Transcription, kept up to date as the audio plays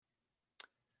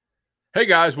Hey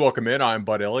guys, welcome in. I'm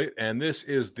Bud Elliott, and this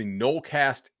is the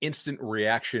Nolecast instant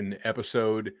reaction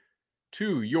episode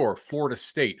to your Florida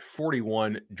State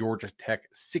 41, Georgia Tech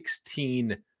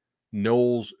 16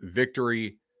 Noles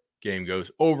victory. Game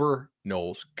goes over.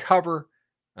 Noles cover.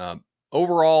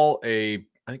 Overall, I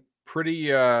think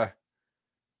pretty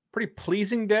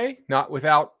pleasing day. Not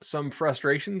without some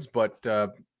frustrations, but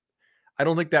I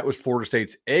don't think that was Florida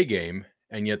State's A game,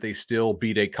 and yet they still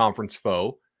beat a conference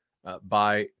foe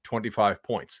by 25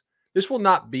 points. This will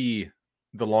not be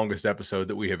the longest episode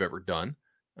that we have ever done.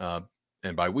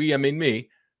 And by we, I mean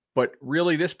me. But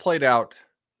really, this played out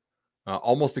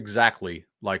almost exactly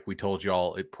like we told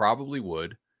y'all it probably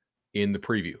would in the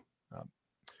preview.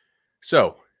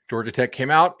 So, Georgia Tech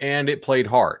came out and it played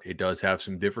hard. It does have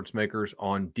some difference makers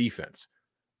on defense.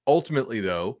 Ultimately,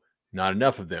 though, not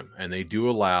enough of them. And they do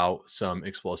allow some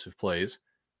explosive plays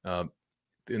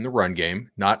in the run game,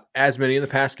 not as many in the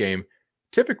pass game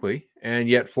typically, and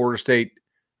yet Florida State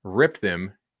ripped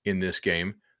them in this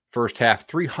game. First half,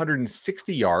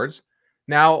 360 yards.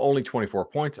 Now only 24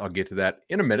 points. I'll get to that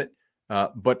in a minute.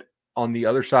 But on the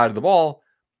other side of the ball,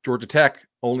 Georgia Tech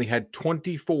only had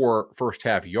 24 first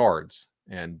half yards,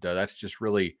 and that's just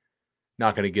really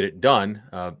not going to get it done.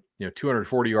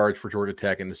 240 yards for Georgia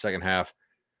Tech in the second half.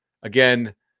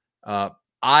 Again,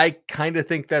 I kind of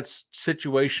think that's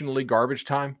situationally garbage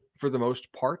time for the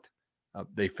most part.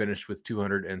 They finished with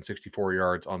 264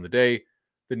 yards on the day.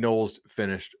 The Noles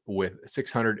finished with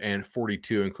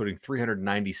 642, including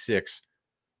 396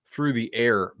 through the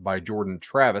air by Jordan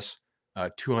Travis,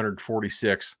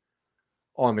 246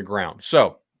 on the ground.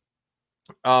 So,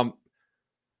 okay,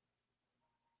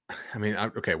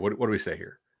 what do we say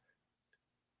here?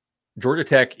 Georgia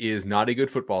Tech is not a good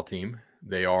football team.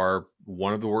 They are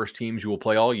one of the worst teams you will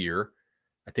play all year.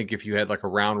 I think if you had like a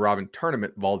round robin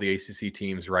tournament of all the ACC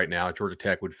teams right now, Georgia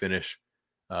Tech would finish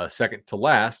second to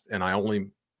last. And I only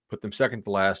put them second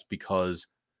to last because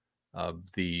of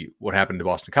what happened to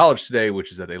Boston College today,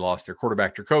 which is that they lost their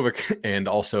quarterback Dracovic and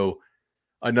also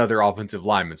another offensive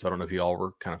lineman. So I don't know if you all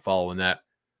were kind of following that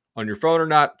on your phone or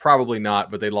not. Probably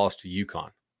not, but they lost to UConn,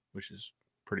 which is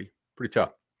pretty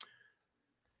tough.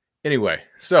 Anyway,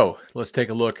 so let's take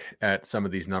a look at some of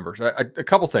these numbers. A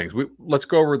couple things. Let's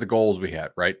go over the goals we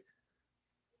had, right?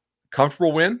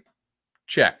 Comfortable win?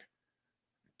 Check.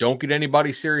 Don't get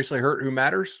anybody seriously hurt who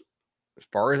matters? As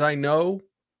far as I know,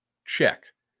 check.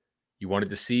 You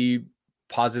wanted to see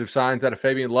positive signs out of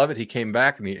Fabian Lovett. He came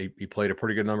back and he played a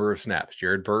pretty good number of snaps.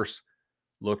 Jared Verse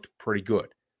looked pretty good.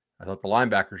 I thought the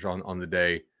linebackers on the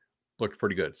day looked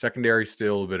pretty good. Secondary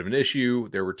still a bit of an issue.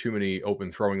 There were too many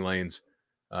open throwing lanes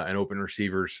and open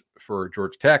receivers for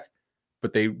Georgia Tech,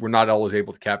 but they were not always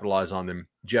able to capitalize on them.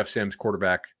 Jeff Sims,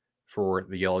 quarterback for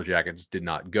the Yellow Jackets, did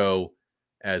not go.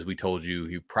 As we told you,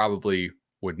 he probably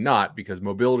would not because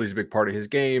mobility is a big part of his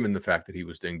game, and the fact that he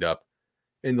was dinged up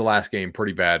in the last game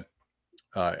pretty bad,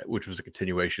 which was a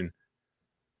continuation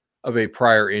of a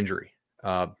prior injury.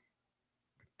 The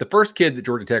first kid that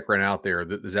Georgia Tech ran out there,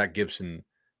 the Zach Gibson,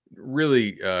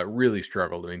 really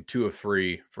struggled. I mean, 2 of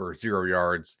 3 for 0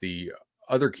 yards. The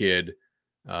other kid,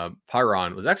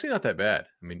 Pyron, was actually not that bad.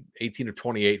 I mean, 18 of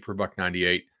 28 for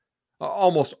 $198.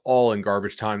 Almost all in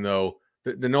garbage time, though.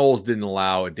 The Noles didn't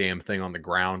allow a damn thing on the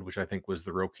ground, which I think was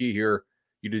the real key here.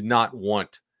 You did not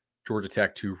want Georgia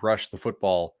Tech to rush the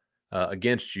football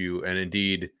against you. And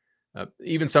indeed,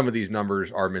 even some of these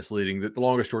numbers are misleading. The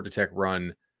longest Georgia Tech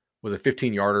run was a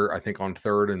 15-yarder, I think, on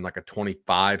third in like a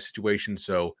 25 situation.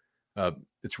 So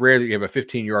it's rare that you have a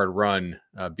 15-yard run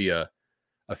be a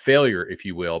failure, if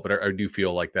you will, but I do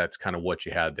feel like that's kind of what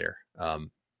you had there.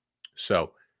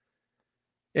 So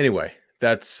anyway,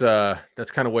 that's kind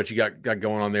of what you got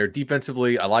going on there.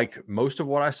 Defensively, I liked most of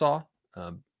what I saw.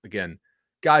 Again,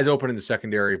 guys open in the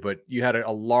secondary, but you had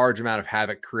a large amount of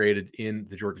havoc created in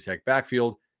the Georgia Tech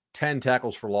backfield. 10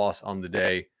 tackles for loss on the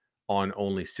day on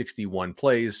only 61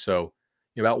 plays. So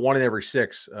about 1 in every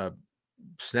 6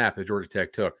 snap that Georgia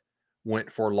Tech took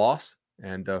went for loss,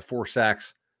 and 4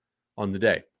 sacks on the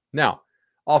day. Now,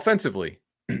 offensively,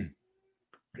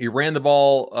 he ran the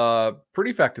ball pretty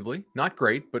effectively. Not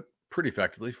great, but pretty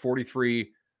effectively.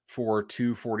 43 for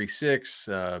 246.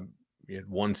 You had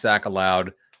 1 sack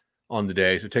allowed on the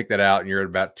day. So take that out, and you're at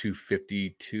about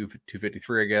 252,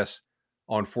 253, I guess,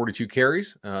 on 42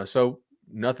 carries. So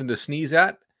nothing to sneeze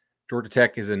at. Georgia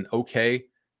Tech is an okay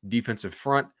defensive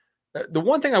front. The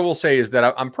one thing I will say is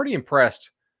that I'm pretty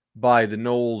impressed by the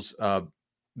Noles,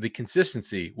 the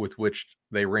consistency with which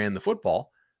they ran the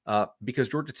football, because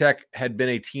Georgia Tech had been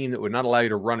a team that would not allow you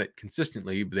to run it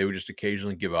consistently, but they would just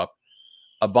occasionally give up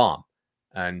a bomb.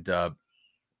 And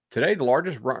Today, the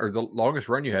largest run or the longest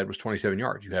run you had was 27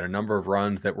 yards. You had a number of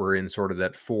runs that were in sort of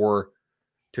that 4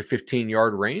 to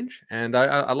 15-yard range, and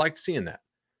I liked seeing that.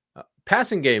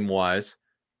 Passing game wise,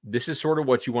 this is sort of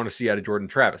what you want to see out of Jordan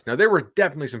Travis. Now, there were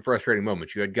definitely some frustrating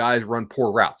moments. You had guys run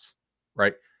poor routes,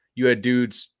 right? You had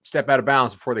dudes step out of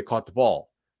bounds before they caught the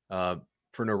ball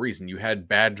for no reason. You had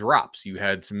bad drops. You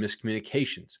had some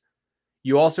miscommunications.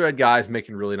 You also had guys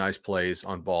making really nice plays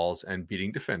on balls and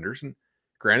beating defenders. And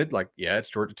granted, it's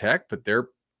Georgia Tech, but they're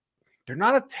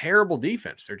not a terrible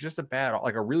defense. They're just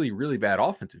a really, really bad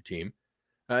offensive team.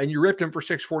 And you ripped them for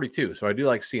 642. So I do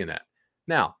like seeing that.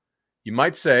 Now, you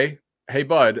might say, hey,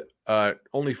 bud,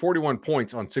 only 41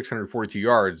 points on 642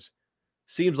 yards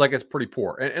seems like it's pretty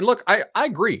poor. And look, I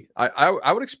agree.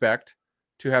 I would expect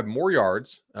to have more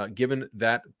yards given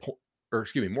that,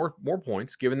 more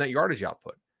points given that yardage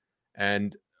output.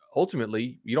 And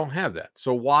ultimately, you don't have that.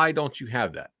 So why don't you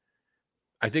have that?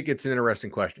 I think it's an interesting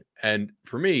question. And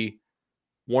for me,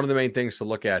 one of the main things to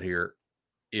look at here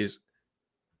is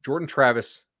Jordan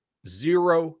Travis,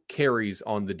 0 carries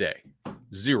on the day.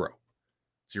 0.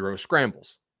 0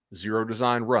 scrambles. 0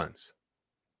 design runs.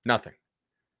 Nothing.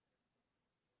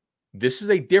 This is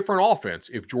a different offense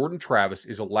if Jordan Travis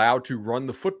is allowed to run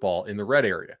the football in the red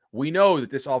area. We know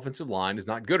that this offensive line is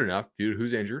not good enough, due to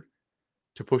who's injured,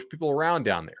 to push people around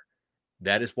down there.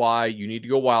 That is why you need to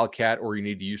go Wildcat or you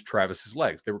need to use Travis's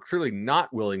legs. They were clearly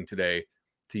not willing today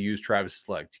to use Travis's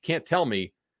legs. You can't tell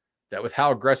me that with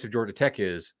how aggressive Georgia Tech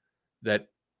is, that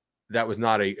was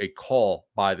not a call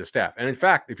by the staff. And in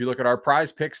fact, if you look at our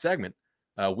prize pick segment,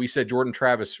 we said Jordan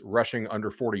Travis rushing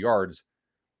under 40 yards,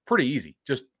 pretty easy.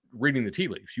 Just reading the tea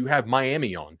leaves. You have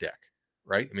Miami on deck,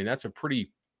 right? I mean, that's a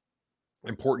pretty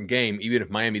important game, even if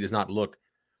Miami does not look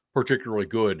particularly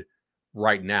good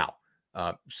right now.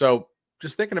 So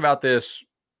just thinking about this,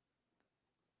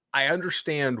 I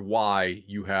understand why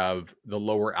you have the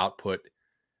lower output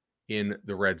in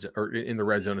the red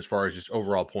zone as far as just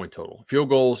overall point total. Field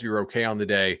goals, you're okay on the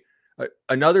day.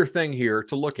 Another thing here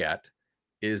to look at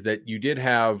is that you did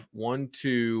have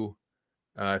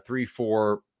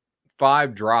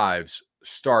 5 drives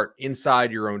start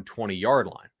inside your own 20-yard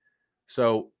line.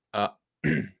 So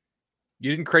you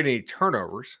didn't create any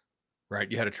turnovers,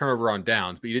 right? You had a turnover on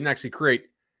downs, but you didn't actually create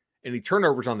any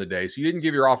turnovers on the day. So you didn't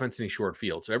give your offense any short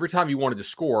field. So every time you wanted to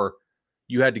score,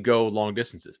 you had to go long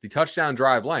distances. The touchdown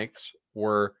drive lengths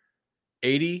were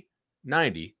 80,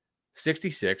 90,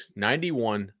 66,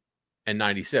 91, and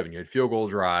 97. You had field goal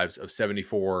drives of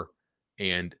 74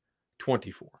 and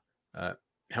 24.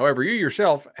 However, you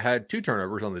yourself had 2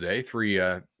 turnovers on the day,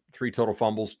 3 total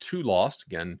fumbles, 2 lost.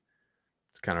 Again,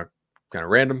 it's kind of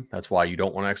random. That's why you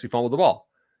don't want to actually fumble the ball.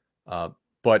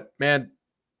 But man,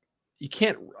 you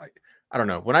can't. I don't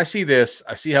know. When I see this,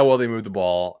 I see how well they move the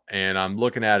ball, and I'm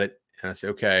looking at it, and I say,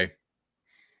 okay,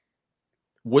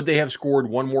 would they have scored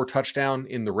one more touchdown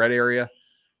in the red area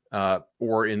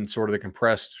or in sort of the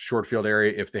compressed short field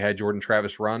area if they had Jordan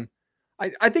Travis run?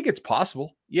 I think it's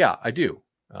possible. Yeah, I do.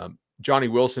 Johnny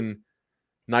Wilson,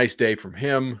 nice day from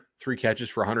him. 3 catches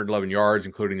for 111 yards,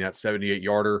 including that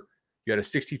 78-yarder. You had a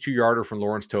 62-yarder from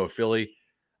Lawrence Toafili.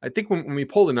 I think when we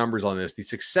pull the numbers on this, the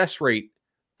success rate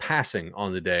passing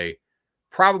on the day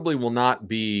probably will not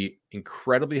be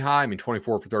incredibly high. I mean,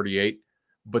 24 for 38,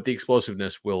 but the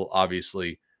explosiveness will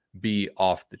obviously be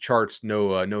off the charts. No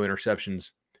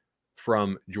interceptions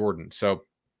from Jordan. So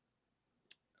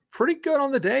pretty good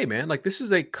on the day, man. Like, this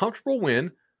is a comfortable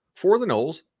win for the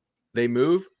Noles. They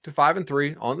move to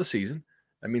 5-3 on the season.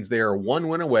 That means they are 1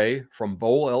 win away from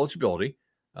bowl eligibility.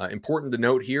 Important to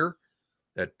note here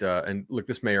that, and look,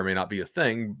 this may or may not be a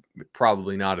thing,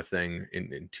 probably not a thing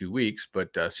in 2 weeks, but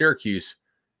Syracuse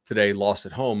today lost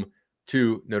at home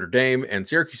to Notre Dame, and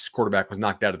Syracuse's quarterback was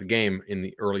knocked out of the game in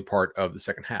the early part of the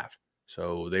second half.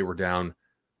 So they were down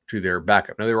to their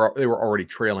backup. Now, they were already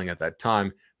trailing at that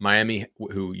time. Miami,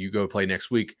 who you go play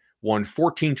next week, won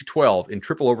 14-12 in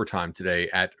triple overtime today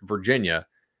at Virginia,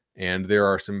 and there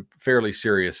are some fairly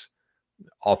serious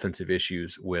offensive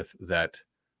issues with that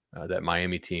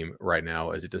Miami team right now,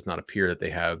 as it does not appear that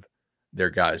they have their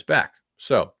guys back.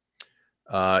 So,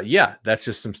 that's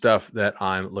just some stuff that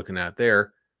I'm looking at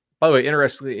there. By the way,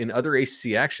 interestingly, in other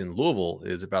ACC action, Louisville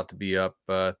is about to be up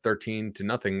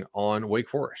 13-0 on Wake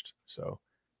Forest. So,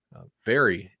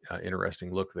 very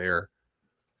interesting look there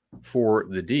for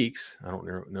the Deacs. I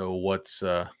don't know what's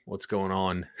going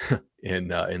on in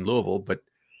Louisville, but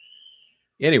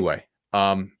anyway,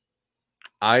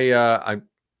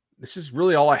 this is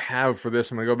really all I have for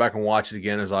this. I'm going to go back and watch it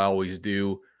again, as I always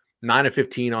do. 9 of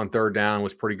 15 on third down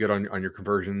was pretty good on your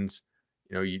conversions.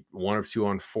 You know, 1 of 2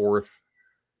 on fourth.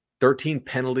 13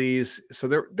 penalties. So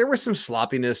there was some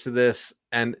sloppiness to this.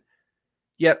 And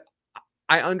yet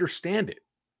I understand it.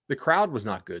 The crowd was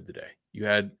not good today. You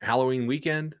had Halloween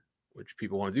weekend, which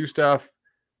people want to do stuff.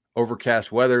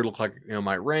 Overcast weather, looked like it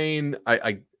might rain.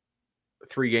 I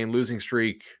 3-game losing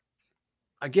streak.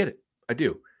 I get it. I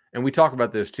do. And we talk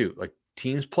about this too. Like,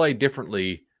 teams play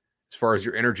differently as far as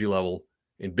your energy level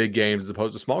in big games as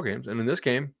opposed to small games. And in this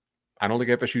game, I don't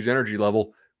think FSU's energy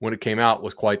level when it came out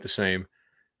was quite the same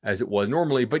as it was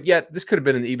normally. But yet, this could have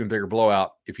been an even bigger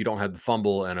blowout if you don't have the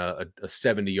fumble and a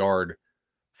 70-yard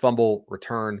fumble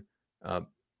return. I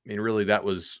mean, really, that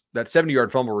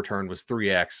 70-yard fumble return was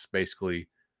 3x basically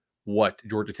what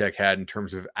Georgia Tech had in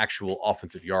terms of actual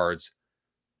offensive yards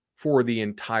for the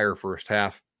entire first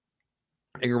half.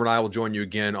 Ingram and I will join you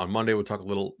again on Monday. We'll talk a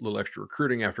little extra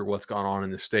recruiting after what's gone on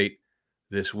in the state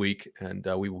this week, and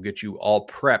we will get you all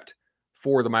prepped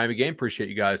for the Miami game. Appreciate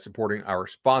you guys supporting our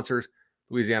sponsors: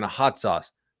 Louisiana Hot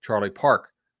Sauce, Charlie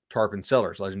Park, Tarpon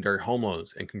Sellers, Legendary Home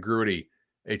Loans, and Congruity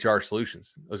HR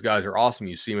Solutions. Those guys are awesome.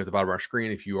 You see them at the bottom of our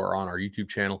screen. If you are on our YouTube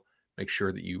channel, make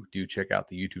sure that you do check out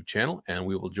the YouTube channel, and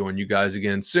we will join you guys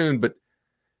again soon. But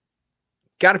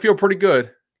got to feel pretty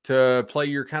good to play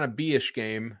your kind of B-ish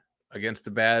game against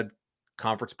a bad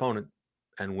conference opponent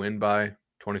and win by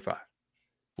 25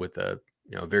 with a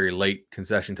very late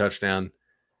concession touchdown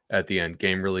at the end.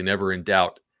 Game really never in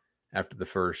doubt after the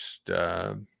first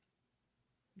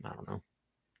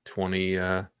 20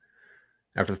 after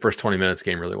the first 20 minutes.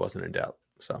 Game really wasn't in doubt.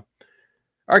 So all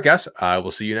right, guys, I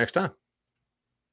will see you next time.